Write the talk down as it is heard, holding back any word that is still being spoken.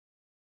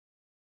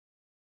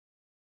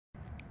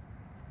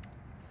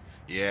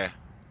Yeah,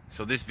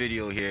 so this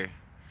video here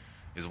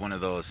is one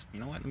of those, you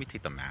know what, let me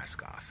take the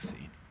mask off,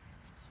 see.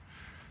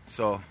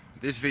 So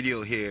this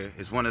video here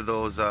is one of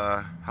those,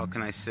 how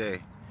can I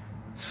say,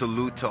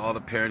 salute to all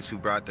the parents who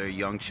brought their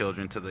young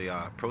children to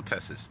the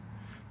protests.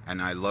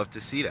 And I love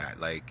to see that.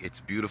 Like, it's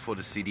beautiful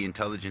to see the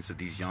intelligence of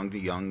these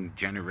young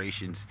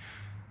generations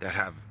that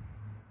have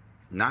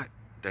not,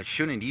 that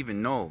shouldn't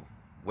even know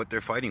what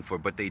they're fighting for,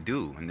 but they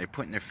do. And they're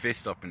putting their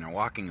fist up and they're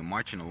walking and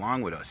marching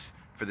along with us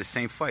for the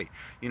same fight.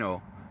 You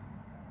know,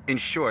 in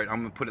short,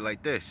 I'm going to put it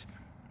like this.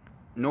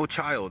 No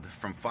child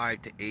from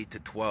 5 to 8 to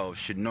 12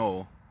 should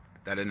know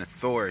that an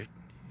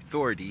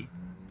authority,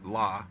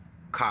 law,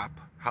 cop,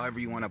 however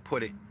you want to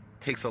put it,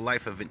 takes a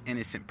life of an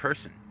innocent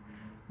person.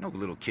 No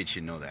little kid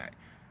should know that.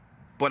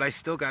 But I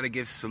still got to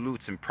give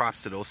salutes and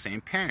props to those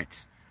same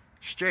parents.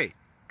 Straight.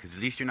 Because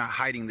at least you're not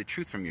hiding the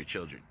truth from your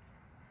children.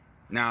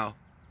 Now,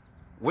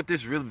 what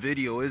this real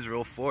video is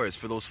real for is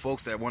for those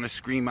folks that want to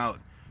scream out,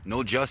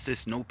 no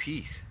justice, no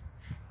peace.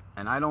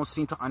 And I don't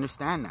seem to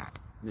understand that.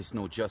 This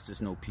no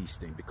justice, no peace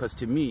thing. Because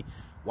to me,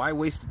 why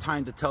waste the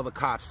time to tell the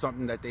cops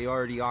something that they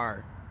already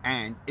are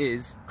and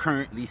is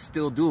currently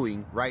still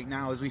doing right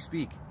now as we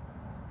speak?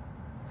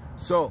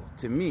 So,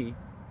 to me,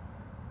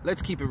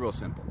 let's keep it real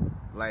simple.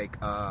 Like,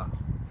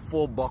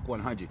 full buck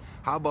 100.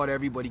 How about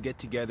everybody get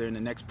together in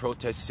the next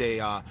protest,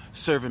 say,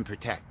 serve and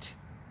protect?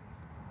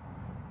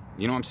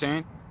 You know what I'm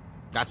saying?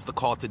 That's the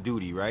call to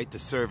duty, right? To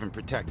serve and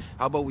protect.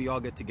 How about we all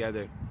get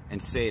together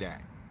and say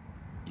that?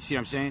 You see what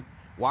I'm saying?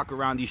 Walk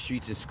around these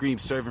streets and scream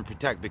serve and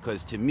protect,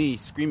 because to me,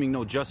 screaming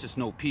no justice,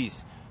 no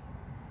peace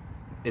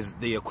is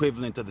the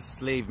equivalent of the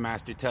slave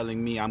master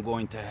telling me I'm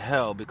going to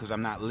hell because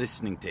I'm not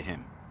listening to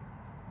him.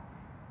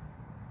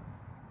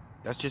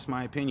 That's just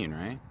my opinion,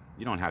 right?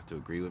 You don't have to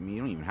agree with me.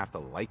 You don't even have to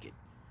like it.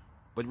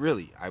 But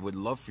really, I would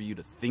love for you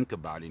to think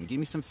about it and give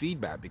me some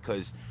feedback,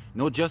 because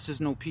no justice,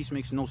 no peace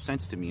makes no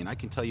sense to me. And I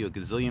can tell you a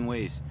gazillion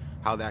ways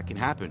how that can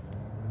happen.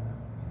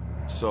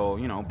 So,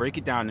 you know, break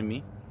it down to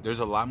me. There's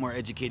a lot more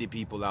educated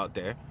people out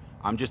there.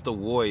 I'm just a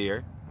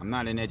warrior. I'm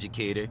not an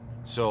educator.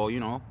 So, you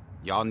know,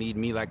 y'all need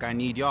me like I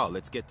need y'all.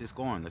 Let's get this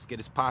going. Let's get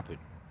this popping.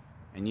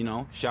 And, you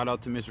know, shout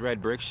out to Miss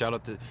Red Brick. Shout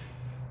out to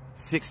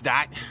 6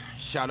 Dot.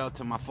 Shout out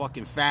to my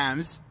fucking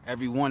fams,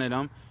 every one of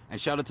them. And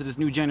shout out to this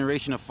new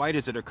generation of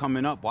fighters that are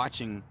coming up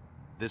watching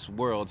this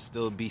world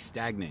still be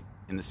stagnant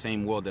in the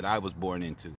same world that I was born into.